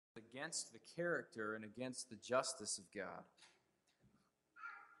against the character and against the justice of God.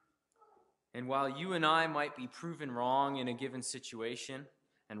 And while you and I might be proven wrong in a given situation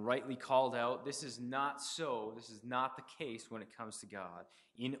and rightly called out, this is not so. This is not the case when it comes to God.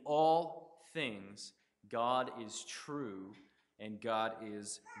 In all things, God is true and God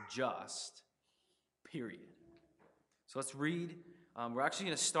is just, period. So let's read. We're actually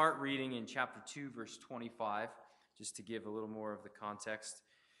going to start reading in chapter 2, verse 25, just to give a little more of the context,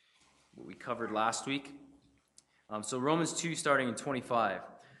 what we covered last week. So Romans 2, starting in 25.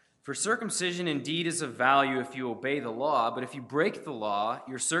 For circumcision indeed is of value if you obey the law, but if you break the law,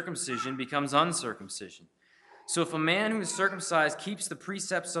 your circumcision becomes uncircumcision. So if a man who is circumcised keeps the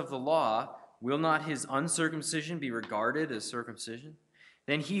precepts of the law, will not his uncircumcision be regarded as circumcision?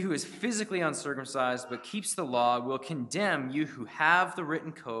 Then he who is physically uncircumcised but keeps the law will condemn you who have the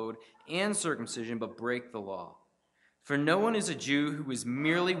written code and circumcision but break the law. For no one is a Jew who is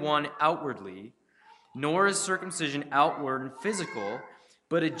merely one outwardly, nor is circumcision outward and physical,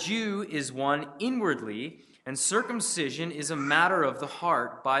 but a Jew is one inwardly, and circumcision is a matter of the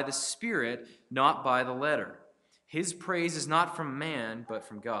heart by the Spirit, not by the letter. His praise is not from man, but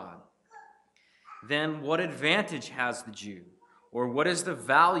from God. Then what advantage has the Jew? Or what is the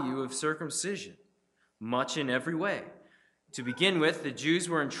value of circumcision? Much in every way. To begin with, the Jews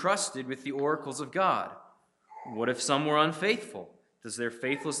were entrusted with the oracles of God. What if some were unfaithful? Does their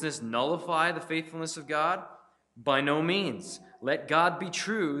faithlessness nullify the faithfulness of God? By no means. Let God be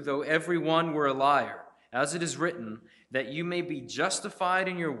true, though every one were a liar. As it is written, that you may be justified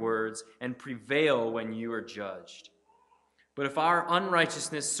in your words and prevail when you are judged. But if our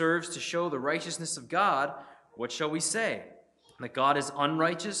unrighteousness serves to show the righteousness of God, what shall we say? That God is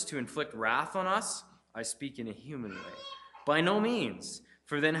unrighteous to inflict wrath on us? I speak in a human way. By no means,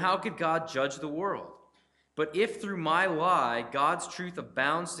 for then how could God judge the world? But if through my lie God's truth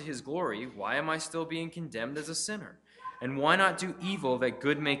abounds to his glory, why am I still being condemned as a sinner? And why not do evil that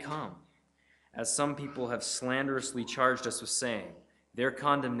good may come? As some people have slanderously charged us with saying, their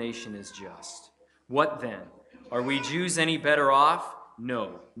condemnation is just. What then? Are we Jews any better off?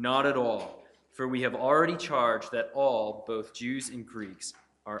 No, not at all. For we have already charged that all, both Jews and Greeks,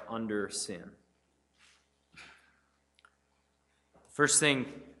 are under sin. First thing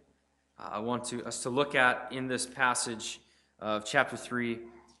I want us to look at in this passage of chapter 3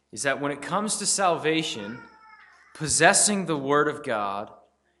 is that when it comes to salvation, possessing the Word of God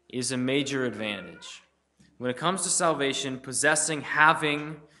is a major advantage. When it comes to salvation,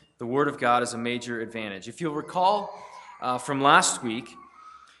 having the Word of God is a major advantage. If you'll recall from last week,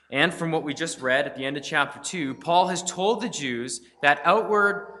 and from what we just read at the end of chapter 2, Paul has told the Jews that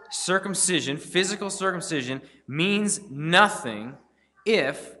outward circumcision, physical circumcision, means nothing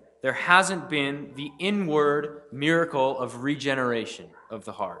if there hasn't been the inward miracle of regeneration of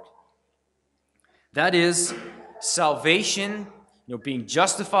the heart. That is, salvation, being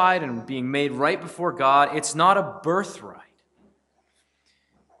justified and being made right before God, it's not a birthright.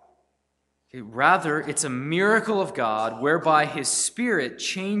 Rather, it's a miracle of God whereby his Spirit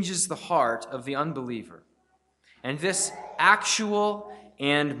changes the heart of the unbeliever. And this actual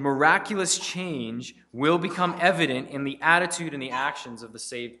and miraculous change will become evident in the attitude and the actions of the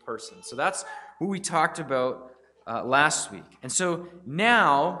saved person. So that's what we talked about last week. And so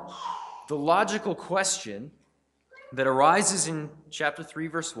now, the logical question that arises in chapter 3,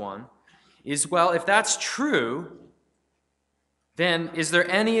 verse 1 is, well, if that's true, then is there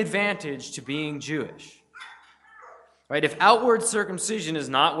any advantage to being Jewish? Right? If outward circumcision is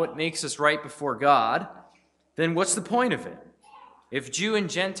not what makes us right before God, then what's the point of it? If Jew and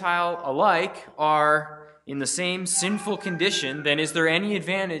Gentile alike are in the same sinful condition, then is there any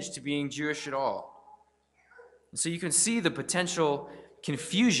advantage to being Jewish at all? And so you can see the potential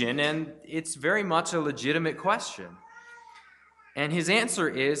confusion, and it's very much a legitimate question. And his answer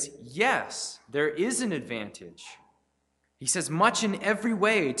is, yes, there is an advantage. He says, much in every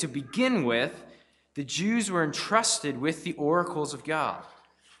way. To begin with, the Jews were entrusted with the oracles of God.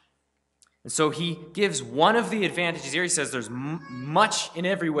 And so he gives one of the advantages here. He says there's much in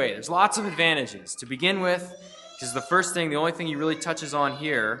every way. There's lots of advantages. To begin with, this is the first thing, the only thing he really touches on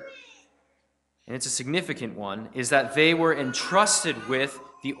here, and it's a significant one, is that they were entrusted with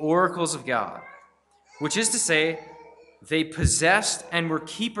the oracles of God, which is to say, they possessed and were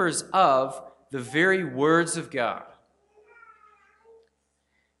keepers of the very words of God.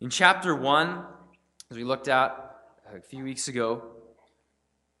 In chapter 1, as we looked at a few weeks ago,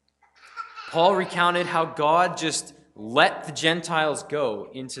 Paul recounted how God just let the Gentiles go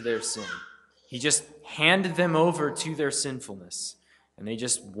into their sin. He just handed them over to their sinfulness. And they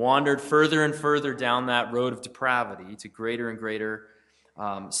just wandered further and further down that road of depravity to greater and greater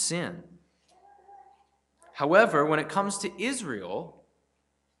sin. However, when it comes to Israel,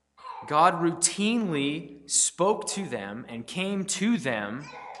 God routinely spoke to them and came to them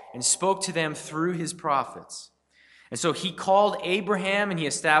and spoke to them through his prophets. And so he called Abraham and he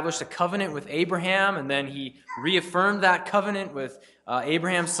established a covenant with Abraham, and then he reaffirmed that covenant with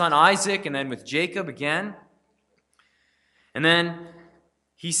Abraham's son Isaac, and then with Jacob again. And then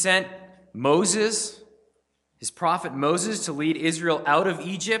he sent Moses, his prophet Moses, to lead Israel out of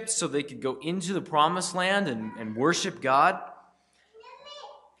Egypt so they could go into the promised land and worship God.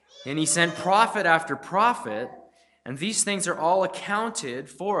 And he sent prophet after prophet, and these things are all accounted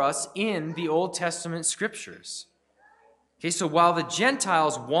for us in the Old Testament scriptures. Okay, so while the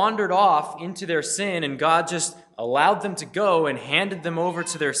Gentiles wandered off into their sin and God just allowed them to go and handed them over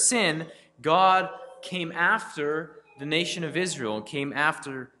to their sin, God came after the nation of Israel and came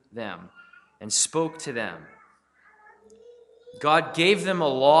after them and spoke to them. God gave them a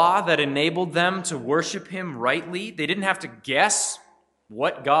law that enabled them to worship him rightly. They didn't have to guess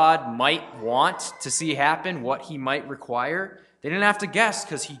what God might want to see happen, what he might require. They didn't have to guess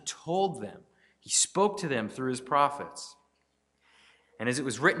because he told them. He spoke to them through his prophets. And as it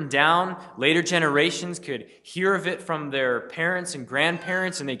was written down, later generations could hear of it from their parents and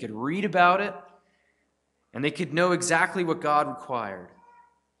grandparents, and they could read about it, and they could know exactly what God required.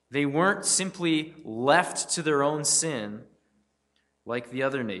 They weren't simply left to their own sin like the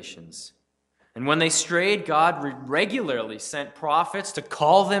other nations. And when they strayed, God regularly sent prophets to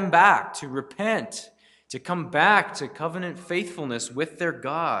call them back, to repent, to come back to covenant faithfulness with their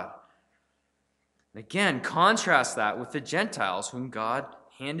God. And again, contrast that with the Gentiles whom God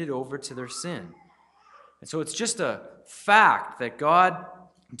handed over to their sin. And so it's just a fact that God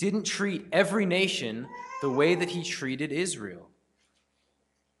didn't treat every nation the way that he treated Israel.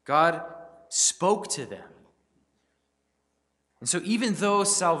 God spoke to them. And so even though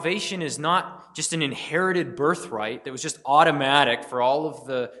salvation is not just an inherited birthright that was just automatic for all of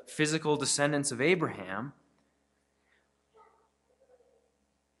the physical descendants of Abraham,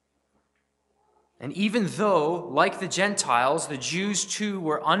 and even though, like the Gentiles, the Jews too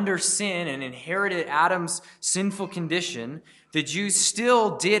were under sin and inherited Adam's sinful condition, the Jews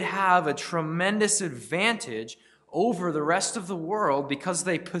still did have a tremendous advantage over the rest of the world because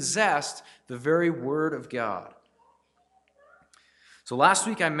they possessed the very Word of God. So last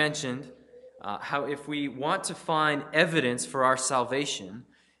week I mentioned how if we want to find evidence for our salvation,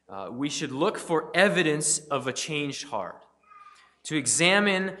 we should look for evidence of a changed heart. To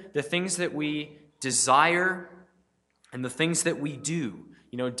examine the things that we desire and the things that we do.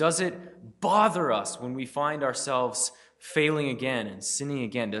 Does it bother us when we find ourselves failing again and sinning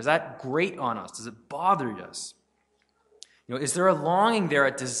again? Does that grate on us? Does it bother us? Is there a longing there,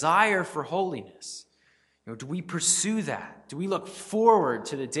 a desire for holiness? Do we pursue that? Do we look forward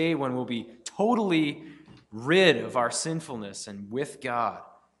to the day when we'll be totally rid of our sinfulness and with God?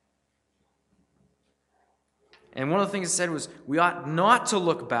 And one of the things I said was we ought not to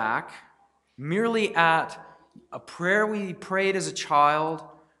look back merely at a prayer we prayed as a child,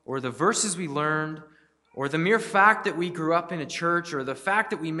 or the verses we learned, or the mere fact that we grew up in a church, or the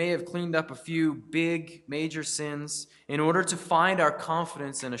fact that we may have cleaned up a few big, major sins in order to find our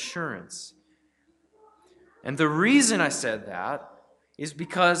confidence and assurance. And the reason I said that is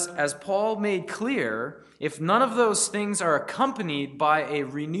because, as Paul made clear, if none of those things are accompanied by a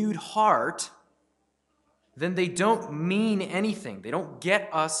renewed heart, then they don't mean anything. They don't get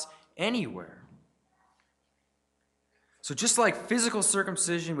us anywhere. So just like physical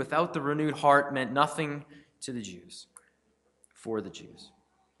circumcision without the renewed heart meant nothing to the Jews, for the Jews.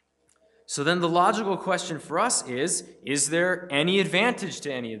 So then the logical question for us is there any advantage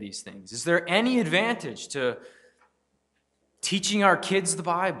to any of these things? Is there any advantage to teaching our kids the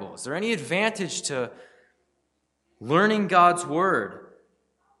Bible? Is there any advantage to learning God's Word?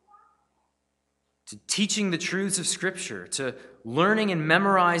 To teaching the truths of Scripture, to learning and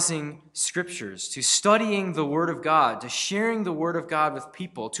memorizing Scriptures, to studying the Word of God, to sharing the Word of God with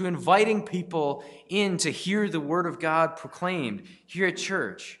people, to inviting people in to hear the Word of God proclaimed here at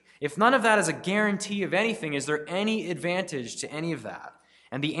church. If none of that is a guarantee of anything, is there any advantage to any of that?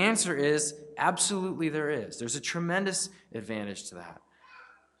 And the answer is absolutely there is. There's a tremendous advantage to that.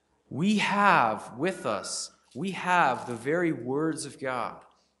 We have with us, we have the very words of God.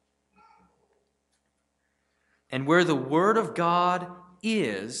 And where the Word of God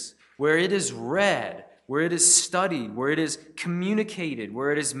is, where it is read, where it is studied, where it is communicated,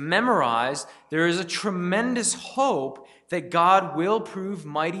 where it is memorized, there is a tremendous hope that God will prove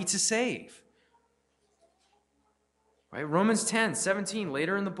mighty to save. Right? Romans 10:17,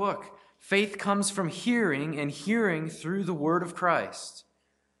 later in the book, faith comes from hearing, and hearing through the Word of Christ.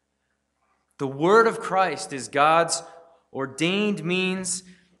 The word of Christ is God's ordained means,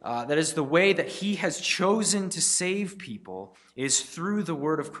 that is the way that he has chosen to save people, is through the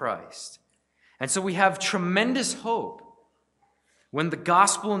word of Christ. And so we have tremendous hope when the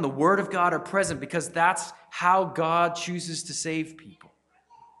gospel and the word of God are present, because that's how God chooses to save people.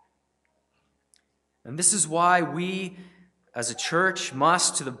 And this is why we, as a church,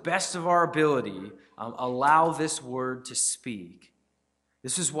 must, to the best of our ability, allow this word to speak.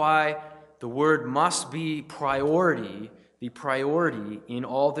 This is why the word must be priority in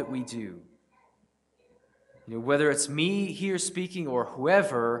all that we do. Whether it's me here speaking or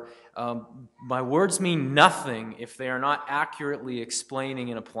whoever, my words mean nothing if they are not accurately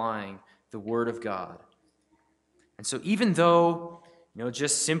explaining and applying the Word of God. And so even though,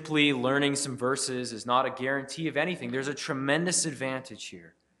 just simply learning some verses is not a guarantee of anything, there's a tremendous advantage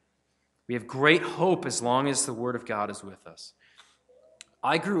here. We have great hope as long as the Word of God is with us.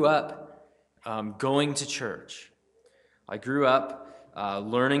 I grew up going to church. I grew up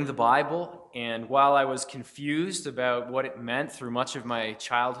learning the Bible, and while I was confused about what it meant through much of my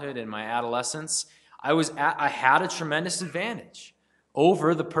childhood and my adolescence, I had a tremendous advantage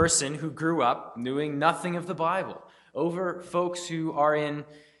over the person who grew up knowing nothing of the Bible, over folks who are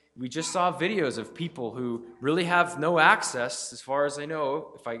we just saw videos of people who really have no access, as far as I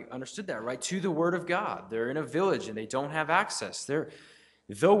know, if I understood that right, to the Word of God. They're in a village and they don't have access.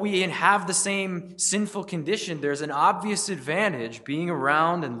 Though we have the same sinful condition, there's an obvious advantage being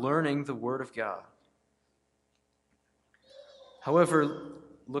around and learning the Word of God. However,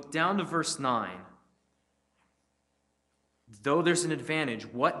 look down to verse 9. Though there's an advantage,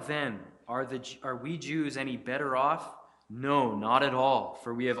 what then? Are we Jews any better off? No, not at all.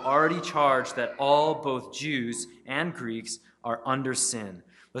 For we have already charged that all, both Jews and Greeks, are under sin.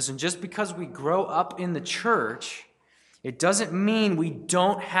 Listen, just because we grow up in the church, it doesn't mean we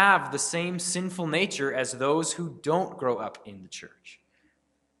don't have the same sinful nature as those who don't grow up in the church.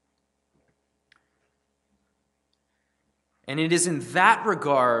 And it is in that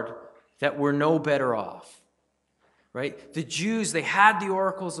regard that we're no better off. Right? The Jews, they had the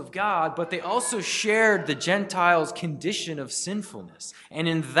oracles of God, but they also shared the Gentiles' condition of sinfulness. And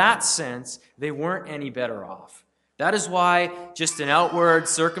in that sense, they weren't any better off. That is why just an outward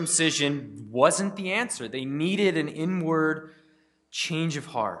circumcision wasn't the answer. They needed an inward change of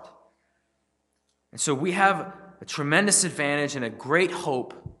heart. And so we have a tremendous advantage and a great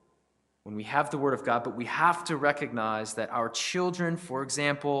hope when we have the Word of God, but we have to recognize that our children, for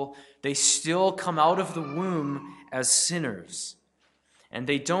example, they still come out of the womb as sinners. And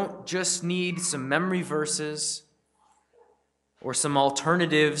they don't just need some memory verses or some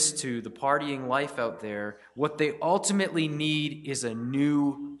alternatives to the partying life out there. What they ultimately need is a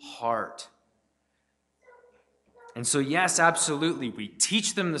new heart. And so, yes, absolutely, we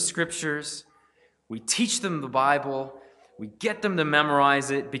teach them the Scriptures, we teach them the Bible, we get them to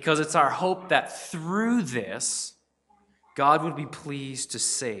memorize it, because it's our hope that through this, God would be pleased to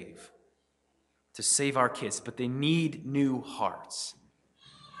save our kids. But they need new hearts.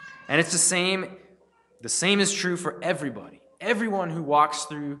 And it's the same is true for everybody. Everyone who walks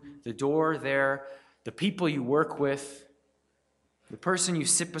through the door there, the people you work with, the person you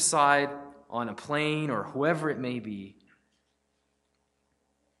sit beside on a plane, or whoever it may be.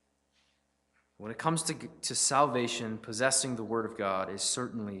 When it comes to salvation, possessing the Word of God is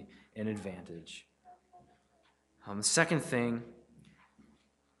certainly an advantage. The second thing,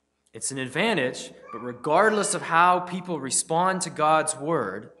 it's an advantage, but regardless of how people respond to God's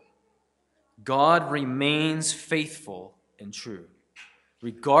Word, God remains faithful and true.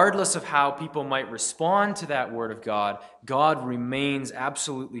 Regardless of how people might respond to that Word of God, God remains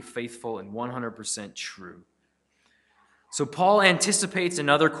absolutely faithful and 100% true. So Paul anticipates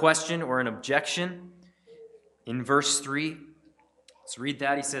another question or an objection in verse 3. Let's read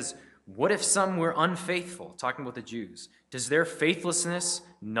that. He says, "What if some were unfaithful?" Talking about the Jews. "Does their faithlessness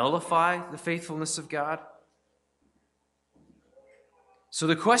nullify the faithfulness of God?" So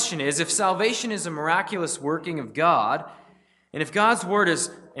the question is, if salvation is a miraculous working of God, and if God's word is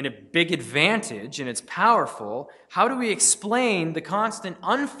a big advantage and it's powerful, how do we explain the constant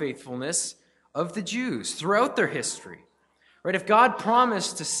unfaithfulness of the Jews throughout their history? Right? If God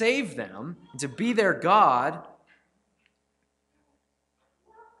promised to save them, and to be their God,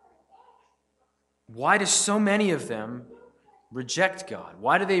 why do so many of them reject God?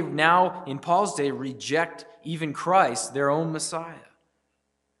 Why do they now, in Paul's day, reject even Christ, their own Messiah?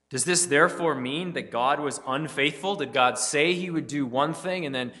 Does this therefore mean that God was unfaithful? Did God say he would do one thing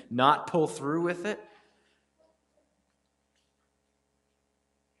and then not pull through with it?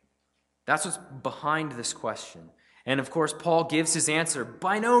 That's what's behind this question. And of course, Paul gives his answer,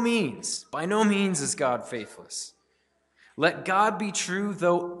 by no means is God faithless. Let God be true,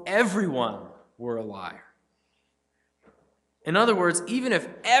 though everyone were a liar. In other words, even if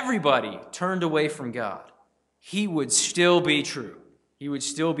everybody turned away from God, he would still be true. He would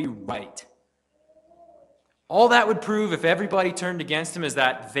still be right. All that would prove if everybody turned against him is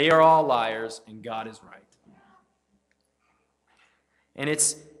that they are all liars and God is right. And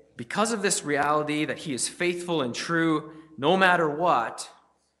it's because of this reality that he is faithful and true no matter what,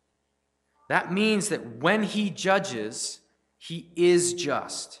 that means that when he judges, he is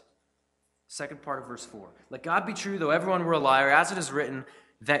just. Second part of verse 4. Let God be true, though everyone were a liar, as it is written,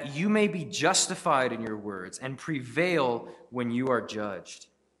 that you may be justified in your words and prevail when you are judged.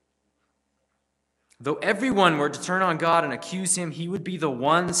 Though everyone were to turn on God and accuse him, he would be the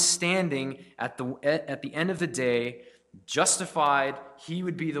one standing at the end of the day, justified. He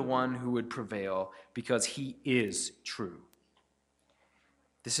would be the one who would prevail because he is true.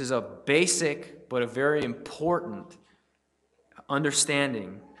 This is a basic but a very important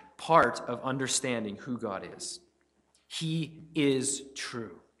part of understanding who God is. He is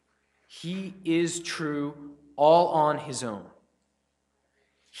true. He is true all on his own.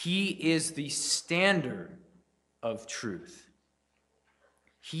 He is the standard of truth.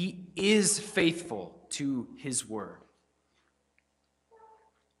 He is faithful to his word.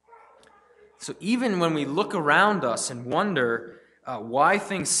 So even when we look around us and wonder why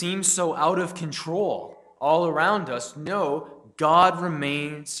things seem so out of control all around us, know God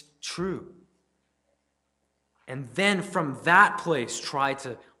remains true. And then from that place, try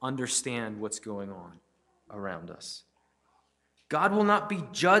to understand what's going on around us. God will not be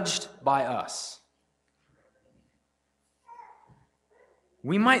judged by us.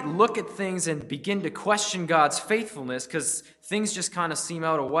 We might look at things and begin to question God's faithfulness because things just kind of seem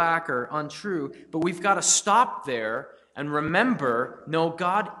out of whack or untrue, but we've got to stop there and remember, no,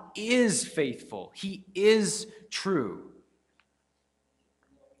 God is faithful. He is true.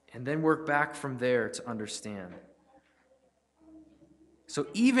 And then work back from there to understand. So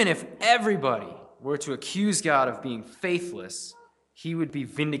even if everybody were to accuse God of being faithless, he would be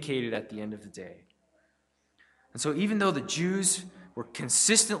vindicated at the end of the day. And so even though the Jews were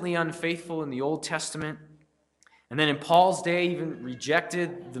consistently unfaithful in the Old Testament, and then in Paul's day even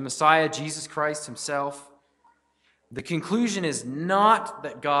rejected the Messiah, Jesus Christ himself, the conclusion is not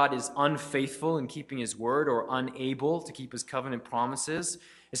that God is unfaithful in keeping his word or unable to keep his covenant promises.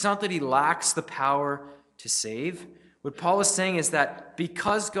 It's not that he lacks the power to save. What Paul is saying is that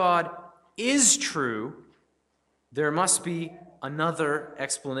because God is true, there must be another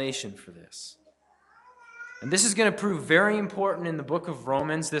explanation for this. And this is going to prove very important in the book of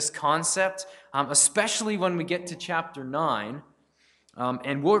Romans, this concept, especially when we get to chapter 9.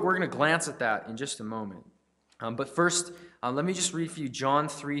 And we're going to glance at that in just a moment. But first, let me just read for you John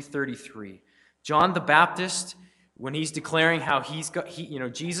 3:33. John the Baptist, when he's declaring how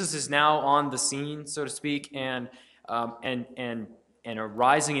Jesus is now on the scene, so to speak, and a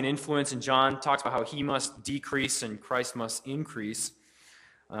rising in influence, and John talks about how he must decrease and Christ must increase.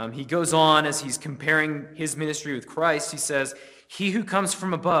 He goes on as he's comparing his ministry with Christ. He says, "He who comes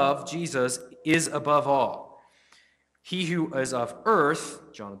from above, Jesus, is above all. He who is of earth,"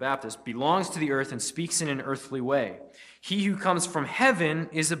 John the Baptist, "belongs to the earth and speaks in an earthly way. He who comes from heaven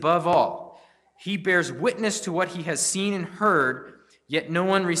is above all. He bears witness to what he has seen and heard, yet no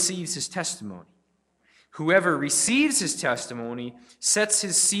one receives his testimony. Whoever receives his testimony sets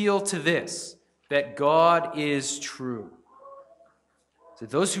his seal to this, that God is true." So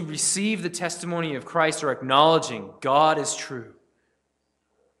those who receive the testimony of Christ are acknowledging God is true.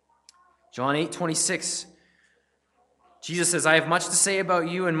 John 8:26, Jesus says, "I have much to say about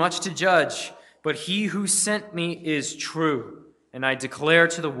you and much to judge, but he who sent me is true, and I declare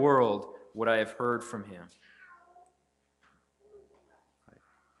to the world what I have heard from him."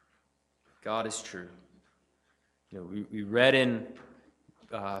 God is true. We read in,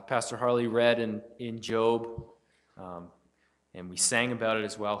 Pastor Harley read in Job, and we sang about it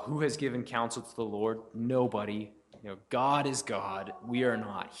as well. Who has given counsel to the Lord? Nobody. God is God. We are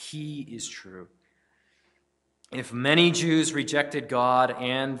not. He is true. If many Jews rejected God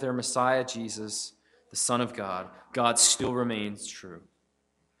and their Messiah, Jesus, the Son of God, God still remains true.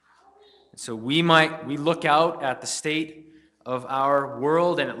 So we look out at the state of our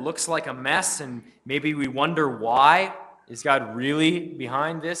world and it looks like a mess, and maybe we wonder why. Is God really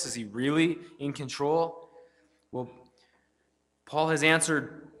behind this? Is he really in control? Well, Paul has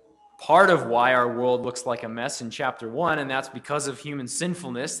answered part of why our world looks like a mess in chapter 1, and that's because of human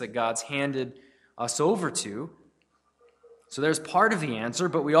sinfulness that God's handed us over to. So there's part of the answer,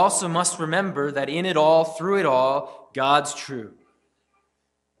 but we also must remember that in it all, through it all, God's true.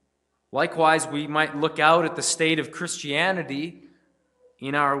 Likewise, we might look out at the state of Christianity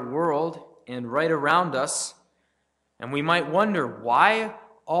in our world and right around us, and we might wonder, why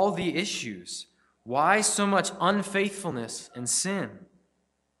all the issues? Why so much unfaithfulness and sin?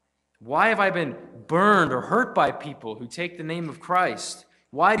 Why have I been burned or hurt by people who take the name of Christ?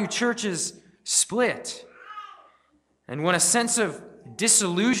 Why do churches split? And when a sense of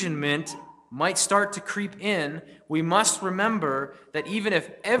disillusionment might start to creep in, we must remember that even if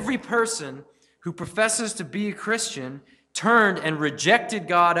every person who professes to be a Christian turned and rejected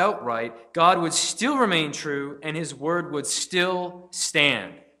God outright, God would still remain true and his word would still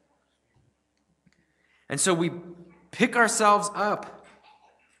stand. And so we pick ourselves up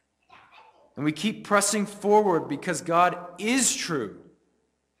and we keep pressing forward because God is true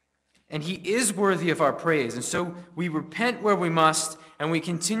and he is worthy of our praise. And so we repent where we must, and we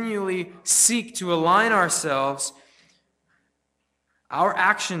continually seek to align ourselves, our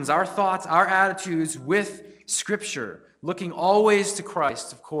actions, our thoughts, our attitudes with Scripture, looking always to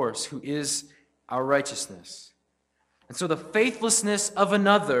Christ, of course, who is our righteousness. And so the faithlessness of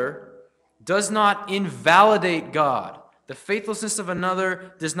another does not invalidate God. The faithlessness of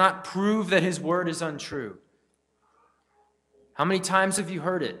another does not prove that his word is untrue. How many times have you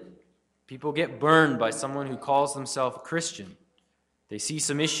heard it? People get burned by someone who calls themselves a Christian. They see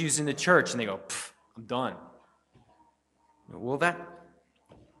some issues in the church and they go, I'm done. Well, that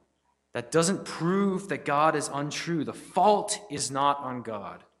doesn't prove that God is untrue. The fault is not on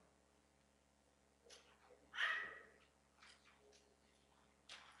God.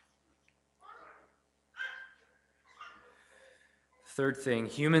 Third thing,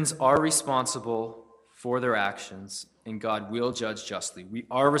 humans are responsible for their actions, and God will judge justly. We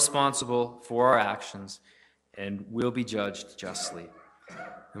are responsible for our actions and will be judged justly.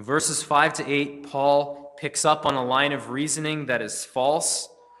 In verses 5 to 8, Paul picks up on a line of reasoning that is false,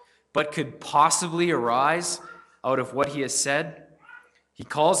 but could possibly arise out of what he has said. He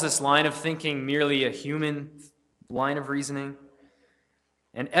calls this line of thinking merely a human line of reasoning,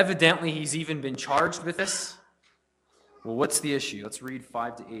 and evidently he's even been charged with this. Well, what's the issue? Let's read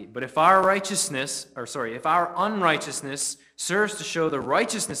 5 to 8. But if our unrighteousness serves to show the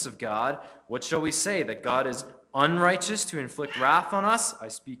righteousness of God, what shall we say? That God is unrighteous to inflict wrath on us? I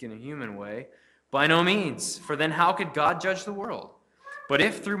speak in a human way. By no means. For then how could God judge the world? But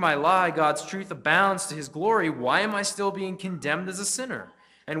if through my lie God's truth abounds to his glory, why am I still being condemned as a sinner?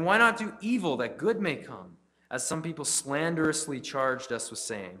 And why not do evil that good may come? As some people slanderously charged us with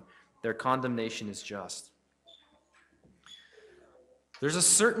saying, their condemnation is just. There's a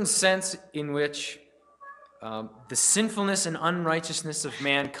certain sense in which the sinfulness and unrighteousness of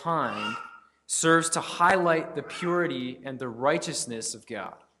mankind serves to highlight the purity and the righteousness of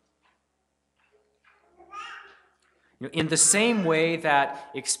God. In the same way that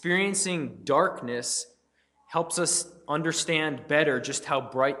experiencing darkness helps us understand better just how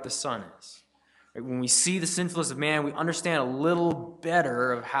bright the sun is. When we see the sinfulness of man, we understand a little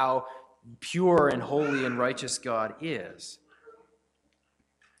better of how pure and holy and righteous God is.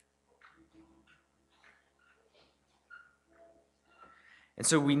 And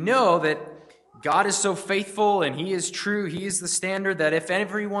so we know that God is so faithful and he is true, he is the standard, that if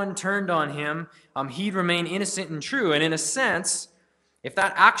everyone turned on him, he'd remain innocent and true. And in a sense, if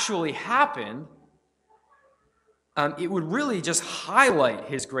that actually happened, it would really just highlight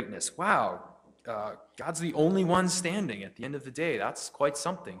his greatness. Wow, God's the only one standing at the end of the day. That's quite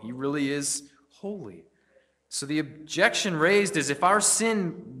something. He really is holy. So the objection raised is, if our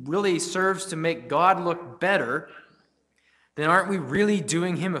sin really serves to make God look better, then aren't we really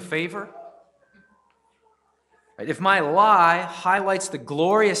doing him a favor? If my lie highlights the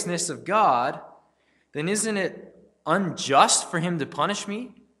gloriousness of God, then isn't it unjust for him to punish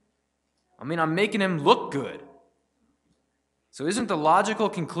me? I mean, I'm making him look good. So isn't the logical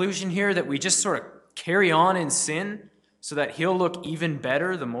conclusion here that we just sort of carry on in sin so that he'll look even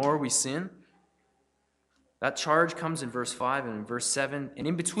better the more we sin? That charge comes in verse 5 and in verse 7. And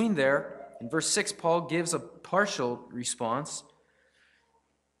in between there, in verse 6, Paul gives a partial response.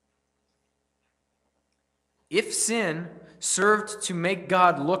 If sin served to make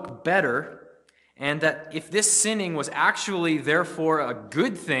God look better, and that if this sinning was actually therefore a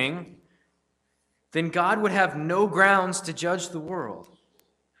good thing, then God would have no grounds to judge the world.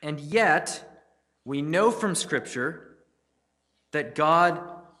 And yet, we know from Scripture that God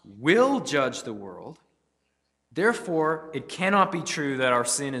will judge the world. Therefore, it cannot be true that our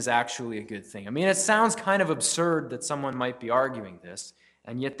sin is actually a good thing. I mean, it sounds kind of absurd that someone might be arguing this,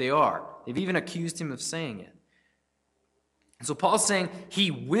 and yet they are. They've even accused him of saying it. And so Paul's saying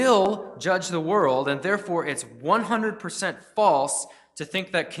he will judge the world, and therefore it's 100% false to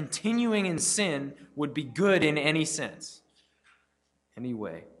think that continuing in sin would be good in any sense, any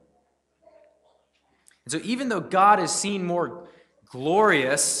way. And so even though God is seen more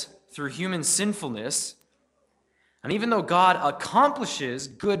glorious through human sinfulness, and even though God accomplishes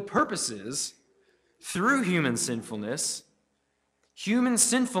good purposes through human sinfulness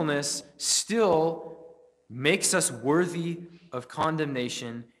still makes us worthy of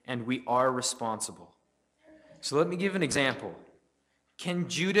condemnation, and we are responsible. So let me give an example. Can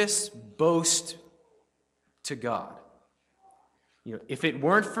Judas boast to God? If it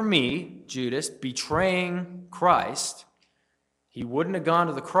weren't for me, Judas, betraying Christ, he wouldn't have gone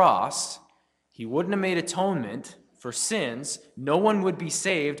to the cross, he wouldn't have made atonement for sins, no one would be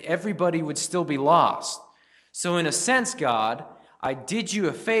saved, everybody would still be lost. So in a sense, God, I did you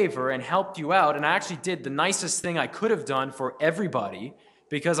a favor and helped you out, and I actually did the nicest thing I could have done for everybody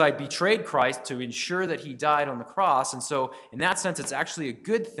because I betrayed Christ to ensure that he died on the cross. And so in that sense, it's actually a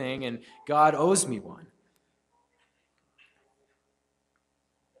good thing, and God owes me one.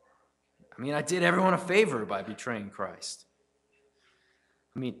 I did everyone a favor by betraying Christ.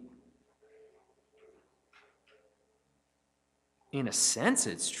 In a sense,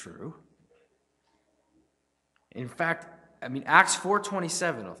 it's true. In fact, Acts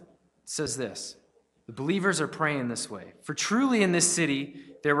 4:27 says this. The believers are praying this way. For truly in this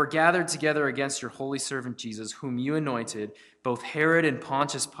city there were gathered together against your holy servant Jesus, whom you anointed, both Herod and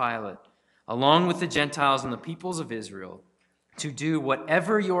Pontius Pilate, along with the Gentiles and the peoples of Israel, to do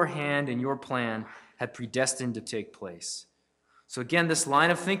whatever your hand and your plan had predestined to take place. So again, this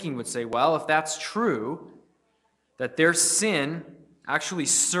line of thinking would say, well, if that's true, that their sin actually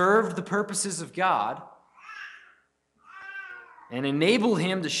served the purposes of God and enabled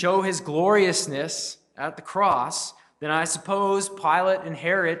him to show his gloriousness at the cross, then I suppose Pilate and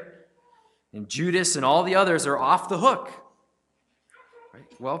Herod and Judas and all the others are off the hook. Right?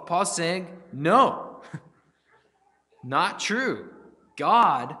 Well, Paul's saying, no, not true.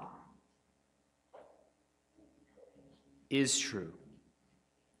 God is true.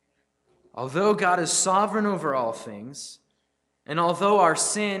 Although God is sovereign over all things, and although our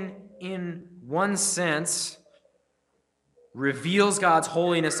sin, in one sense, reveals God's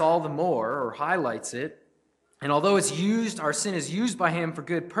holiness all the more, or highlights it, and although our sin is used by him for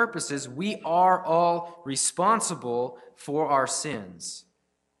good purposes, we are all responsible for our sins.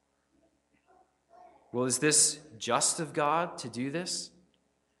 Well, is this just of God to do this?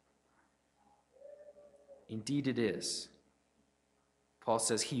 Indeed it is. Paul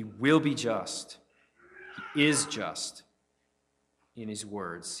says he will be just. He is just in his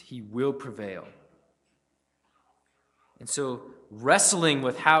words. He will prevail. And so, wrestling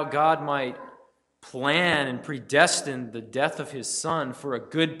with how God might plan and predestine the death of his son for a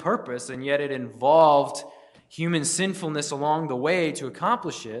good purpose, and yet it involved human sinfulness along the way to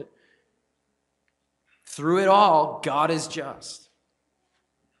accomplish it, through it all, God is just.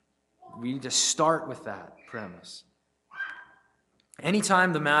 We need to start with that premise.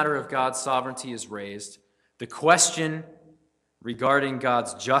 Anytime the matter of God's sovereignty is raised, the question regarding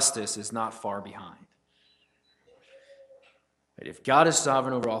God's justice is not far behind. If God is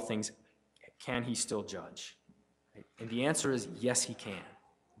sovereign over all things, can he still judge? And the answer is yes, he can.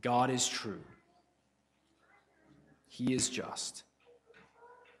 God is true. He is just.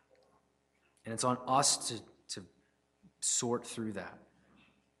 And it's on us to sort through that.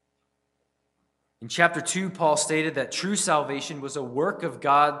 In chapter 2, Paul stated that true salvation was a work of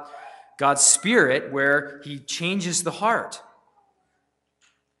God's Spirit where he changes the heart.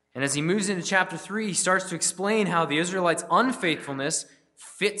 And as he moves into chapter 3, he starts to explain how the Israelites' unfaithfulness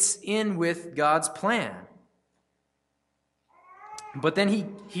fits in with God's plan. But then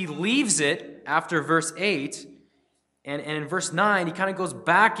he leaves it after verse 8, and in verse 9, he kind of goes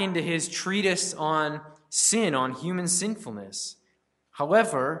back into his treatise on sin, on human sinfulness.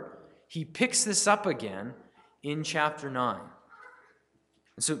 However, he picks this up again in chapter 9.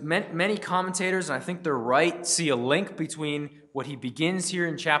 And so many commentators, and I think they're right, see a link between what he begins here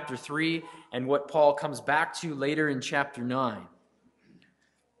in chapter 3 and what Paul comes back to later in chapter 9.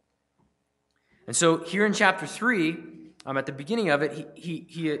 And so here in chapter 3, at the beginning of it,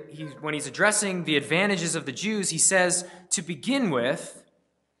 he when he's addressing the advantages of the Jews, he says, to begin with,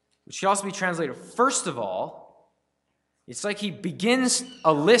 which should also be translated, first of all, it's like he begins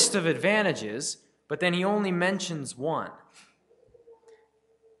a list of advantages, but then he only mentions one.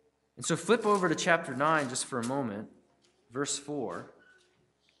 And so flip over to chapter 9 just for a moment, verse 4.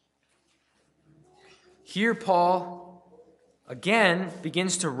 Here Paul again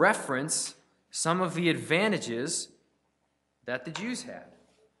begins to reference some of the advantages that the Jews had.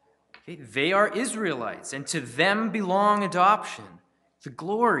 Okay? They are Israelites, and to them belong adoption, the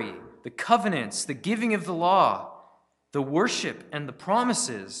glory, the covenants, the giving of the law, the worship, and the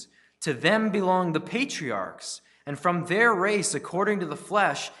promises. To them belong the patriarchs, and from their race, according to the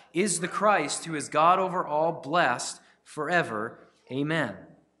flesh, is the Christ, who is God over all, blessed forever. Amen.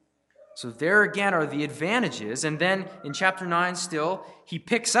 So there again are the advantages. And then in chapter 9 still, he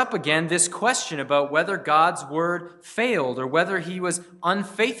picks up again this question about whether God's word failed or whether he was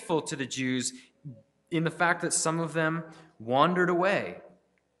unfaithful to the Jews in the fact that some of them wandered away.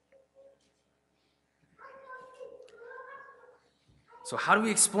 So how do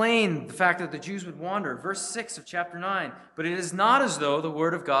we explain the fact that the Jews would wander? Verse 6 of chapter 9. But it is not as though the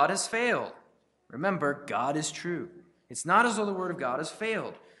word of God has failed. Remember, God is true. It's not as though the word of God has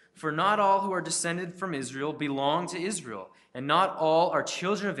failed. For not all who are descended from Israel belong to Israel, and not all are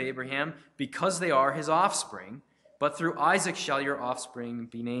children of Abraham because they are his offspring, but through Isaac shall your offspring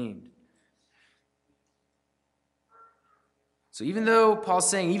be named. So even though Paul's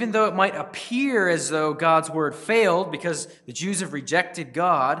saying, even though it might appear as though God's word failed because the Jews have rejected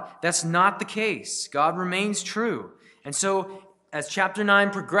God, that's not the case. God remains true. And so as chapter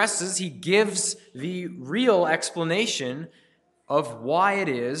 9 progresses, he gives the real explanation of why it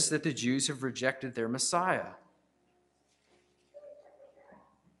is that the Jews have rejected their Messiah.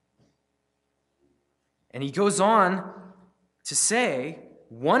 And he goes on to say,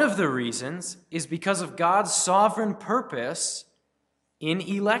 one of the reasons is because of God's sovereign purpose in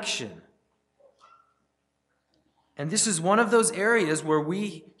election. And this is one of those areas where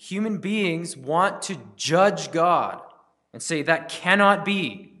we human beings want to judge God and say that cannot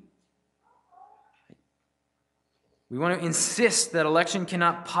be. We want to insist that election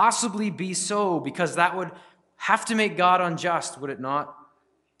cannot possibly be so because that would have to make God unjust, would it not?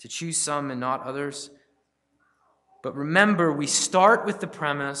 To choose some and not others. But remember, we start with the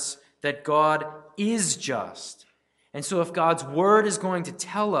premise that God is just. And so if God's word is going to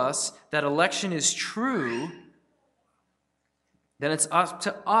tell us that election is true, then it's up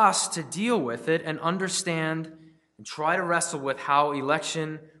to us to deal with it and understand and try to wrestle with how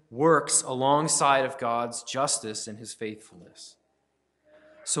election works alongside of God's justice and his faithfulness.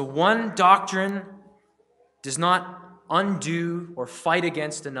 So one doctrine does not undo or fight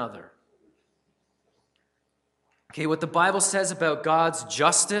against another. Okay, what the Bible says about God's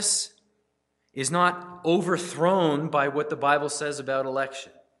justice is not overthrown by what the Bible says about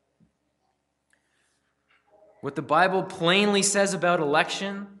election. What the Bible plainly says about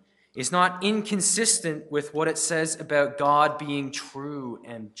election is not inconsistent with what it says about God being true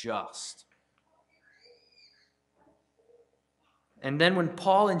and just. And then when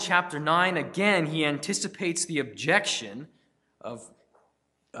Paul in chapter 9, again, he anticipates the objection of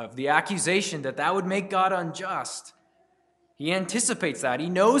the accusation that would make God unjust. He anticipates that. He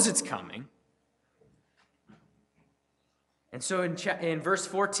knows it's coming. And so in verse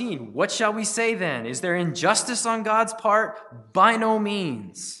 14, what shall we say then? Is there injustice on God's part? By no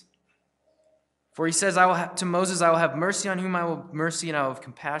means. For he says to Moses, I will have mercy on whom I will have mercy, and I will have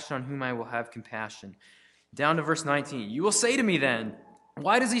compassion on whom I will have compassion. Down to verse 19. You will say to me then,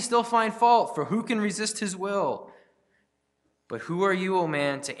 why does he still find fault? For who can resist his will? But who are you, O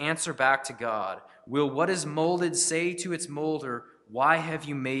man, to answer back to God? Will what is molded say to its molder, why have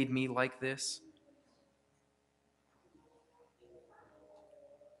you made me like this?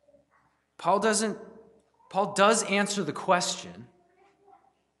 Paul does answer the question,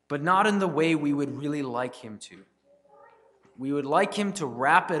 but not in the way we would really like him to. We would like him to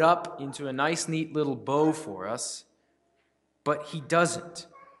wrap it up into a nice, neat little bow for us, but he doesn't.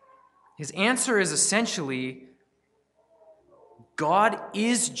 His answer is essentially, God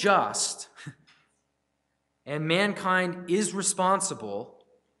is just, and mankind is responsible,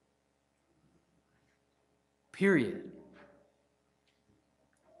 period.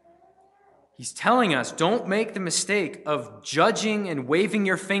 He's telling us, don't make the mistake of judging and waving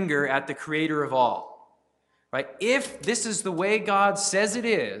your finger at the creator of all. Right? If this is the way God says it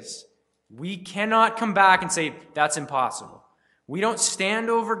is, we cannot come back and say, that's impossible. We don't stand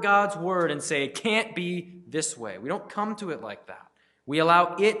over God's word and say, it can't be this way. We don't come to it like that. We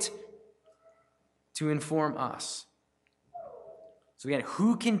allow it to inform us. So again,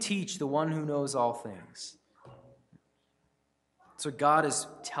 who can teach the one who knows all things? So God is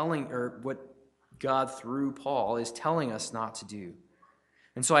telling, or what God through Paul is telling us not to do.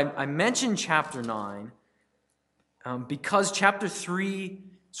 And so I mentioned chapter 9 because chapter 3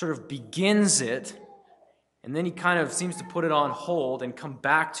 sort of begins it, and then he kind of seems to put it on hold and come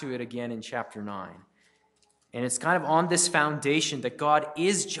back to it again in chapter 9. And it's kind of on this foundation that God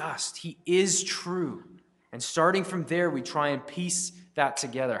is just. He is true. And starting from there, we try and piece that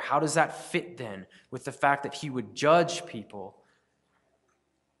together. How does that fit then with the fact that he would judge people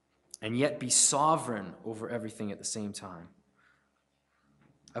and yet be sovereign over everything at the same time?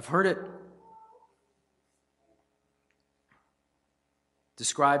 I've heard it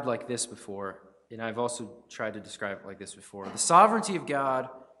described like this before, and I've also tried to describe it like this before. The sovereignty of God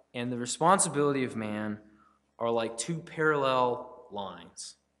and the responsibility of man are like two parallel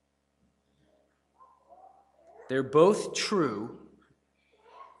lines. They're both true,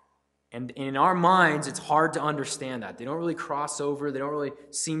 and in our minds, it's hard to understand that. They don't really cross over. They don't really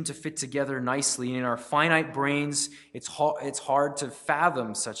seem to fit together nicely. And in our finite brains, it's hard to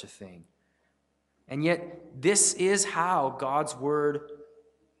fathom such a thing. And yet, this is how God's Word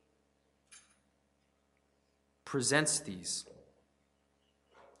presents these.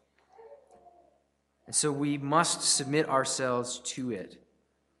 And so we must submit ourselves to it.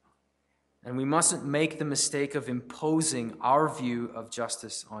 And we mustn't make the mistake of imposing our view of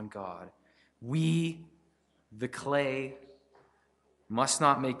justice on God. We, the clay, must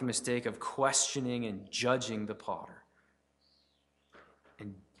not make the mistake of questioning and judging the potter.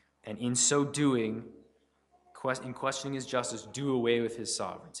 And in so doing, in questioning his justice, do away with his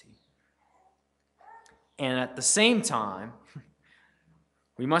sovereignty. And at the same time,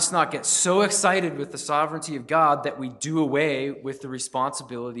 we must not get so excited with the sovereignty of God that we do away with the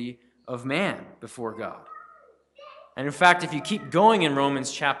responsibility of man before God. And in fact, if you keep going in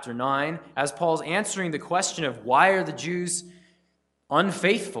Romans chapter 9, as Paul's answering the question of why are the Jews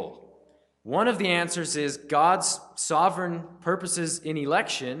unfaithful, one of the answers is God's sovereign purposes in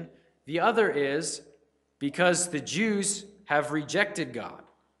election. The other is because the Jews have rejected God.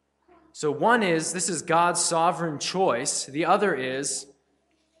 So one is, this is God's sovereign choice. The other is,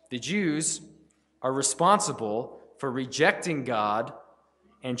 the Jews are responsible for rejecting God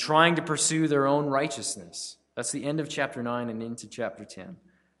and trying to pursue their own righteousness. That's the end of chapter 9 and into chapter 10.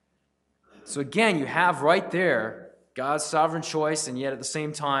 So again, you have right there God's sovereign choice, and yet at the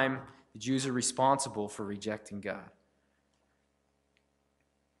same time, the Jews are responsible for rejecting God.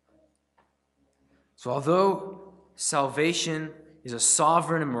 So although salvation is a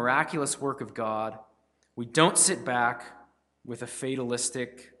sovereign and miraculous work of God, we don't sit back with a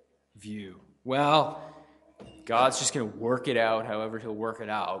fatalistic view. Well, God's just going to work it out however he'll work it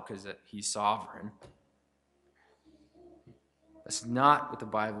out because he's sovereign. That's not what the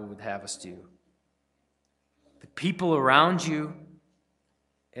Bible would have us do. The people around you,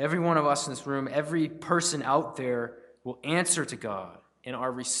 every one of us in this room, every person out there will answer to God and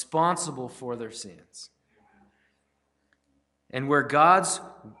are responsible for their sins. And where God's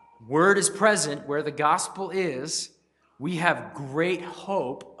word is present, where the gospel is, we have great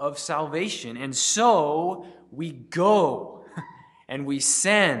hope of salvation. And so we go and we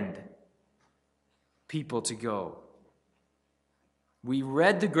send people to go. We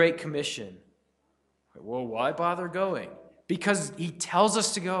read the Great Commission. Well, why bother going? Because he tells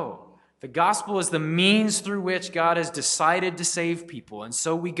us to go. The gospel is the means through which God has decided to save people, and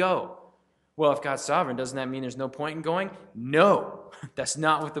so we go. Well, if God's sovereign, doesn't that mean there's no point in going? No, that's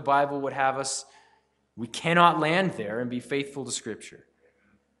not what the Bible would have us. We cannot land there and be faithful to Scripture.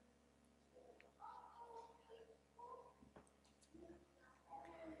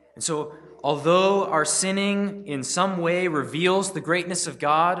 And so, although our sinning in some way reveals the greatness of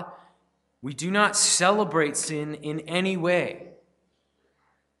God, we do not celebrate sin in any way.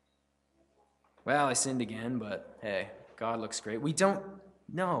 Well, I sinned again, but hey, God looks great. We don't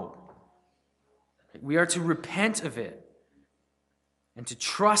know. We are to repent of it and to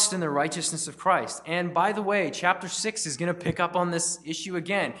trust in the righteousness of Christ. And by the way, chapter 6 is going to pick up on this issue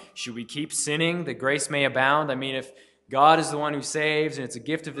again. Should we keep sinning that grace may abound? I mean, if God is the one who saves and it's a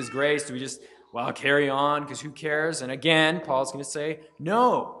gift of his grace, do we just, carry on because who cares? And again, Paul's going to say,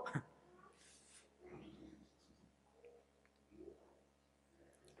 no.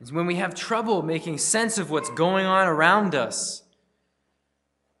 It's when we have trouble making sense of what's going on around us.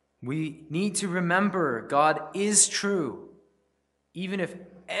 We need to remember God is true. Even if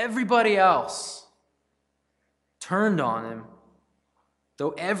everybody else turned on him,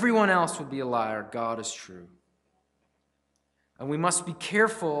 though everyone else would be a liar, God is true. And we must be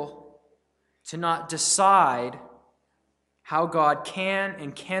careful to not decide how God can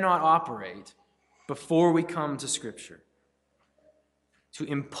and cannot operate before we come to Scripture. To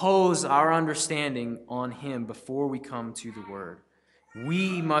impose our understanding on him before we come to the Word.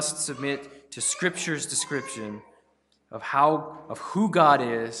 We must submit to Scripture's description of who God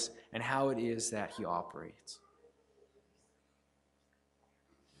is and how it is that he operates.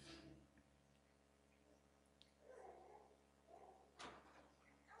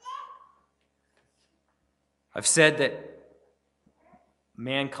 I've said that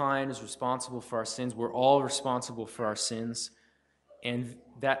mankind is responsible for our sins. We're all responsible for our sins. And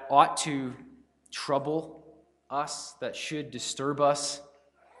that ought to trouble us, that should disturb us.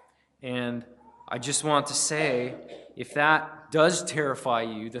 And I just want to say, if that does terrify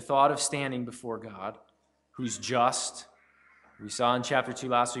you, the thought of standing before God, who's just, we saw in chapter 2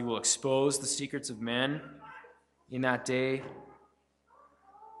 last week, will expose the secrets of men in that day.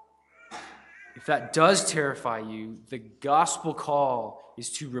 If that does terrify you, the gospel call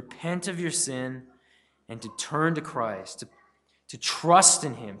is to repent of your sin and to turn to Christ, to trust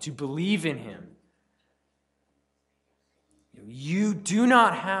in him, to believe in him. You do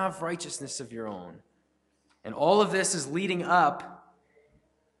not have righteousness of your own. And all of this is leading up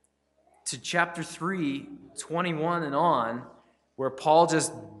to chapter 3, 21 and on, where Paul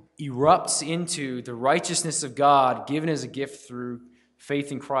just erupts into the righteousness of God given as a gift through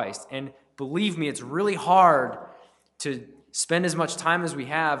faith in Christ. And believe me, it's really hard to spend as much time as we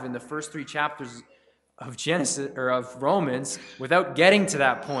have in the first 3 chapters of Genesis or of Romans without getting to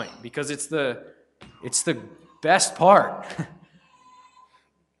that point, because it's the best part.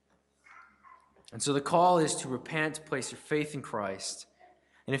 And so the call is to repent, place your faith in Christ.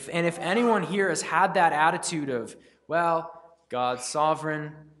 And if anyone here has had that attitude of, well, God's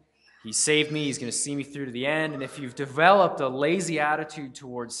sovereign, he saved me, he's going to see me through to the end, and if you've developed a lazy attitude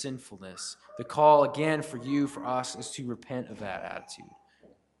towards sinfulness, the call again for you, for us, is to repent of that attitude.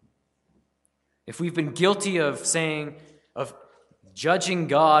 If we've been guilty of judging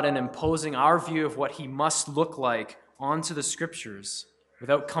God and imposing our view of what he must look like onto the Scriptures,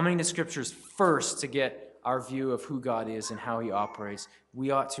 without coming to Scriptures first to get our view of who God is and how he operates,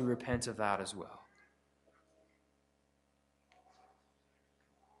 we ought to repent of that as well.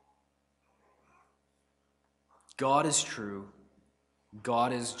 God is true.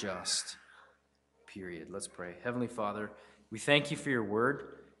 God is just. Period. Let's pray. Heavenly Father, we thank you for your word.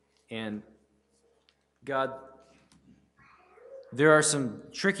 And God, there are some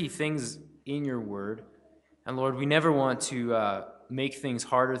tricky things in your word. And Lord, we never want to make things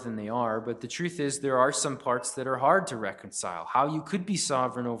harder than they are. But the truth is, there are some parts that are hard to reconcile. How you could be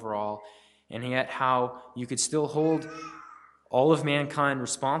sovereign over all, and yet how you could still hold all of mankind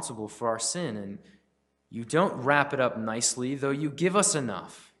responsible for our sin. And you don't wrap it up nicely, though you give us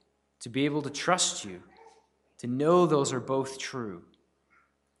enough to be able to trust you, to know those are both true,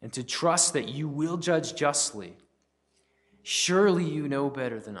 and to trust that you will judge justly. Surely you know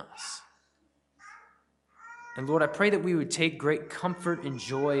better than us. And Lord, I pray that we would take great comfort and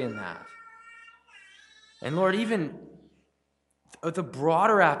joy in that. And Lord, even the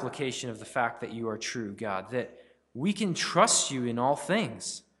broader application of the fact that you are true, God, that we can trust you in all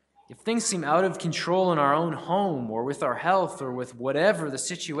things. If things seem out of control in our own home or with our health or with whatever the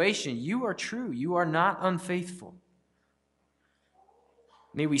situation, you are true. You are not unfaithful.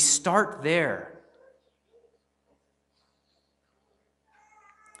 May we start there.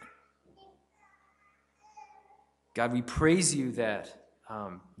 God, we praise you that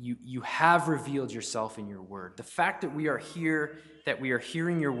you have revealed yourself in your word. The fact that we are here, that we are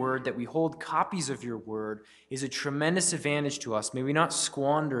hearing your word, that we hold copies of your word is a tremendous advantage to us. May we not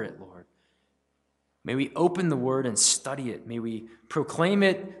squander it, Lord. May we open the word and study it. May we proclaim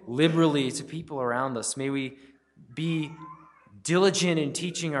it liberally to people around us. May we be diligent in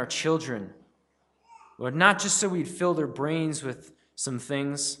teaching our children, Lord, not just so we'd fill their brains with some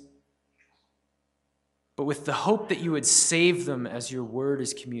things, but with the hope that you would save them as your word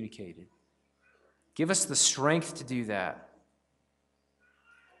is communicated. Give us the strength to do that.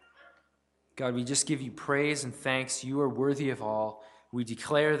 God, we just give you praise and thanks. You are worthy of all. We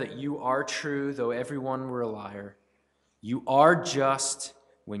declare that you are true, though everyone were a liar. You are just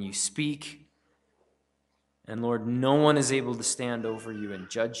when you speak. And Lord, no one is able to stand over you and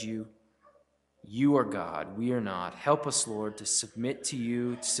judge you. You are God. We are not. Help us, Lord, to submit to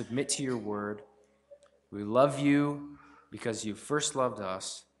you, to submit to your word. We love you because you first loved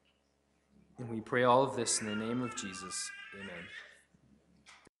us. And we pray all of this in the name of Jesus. Amen.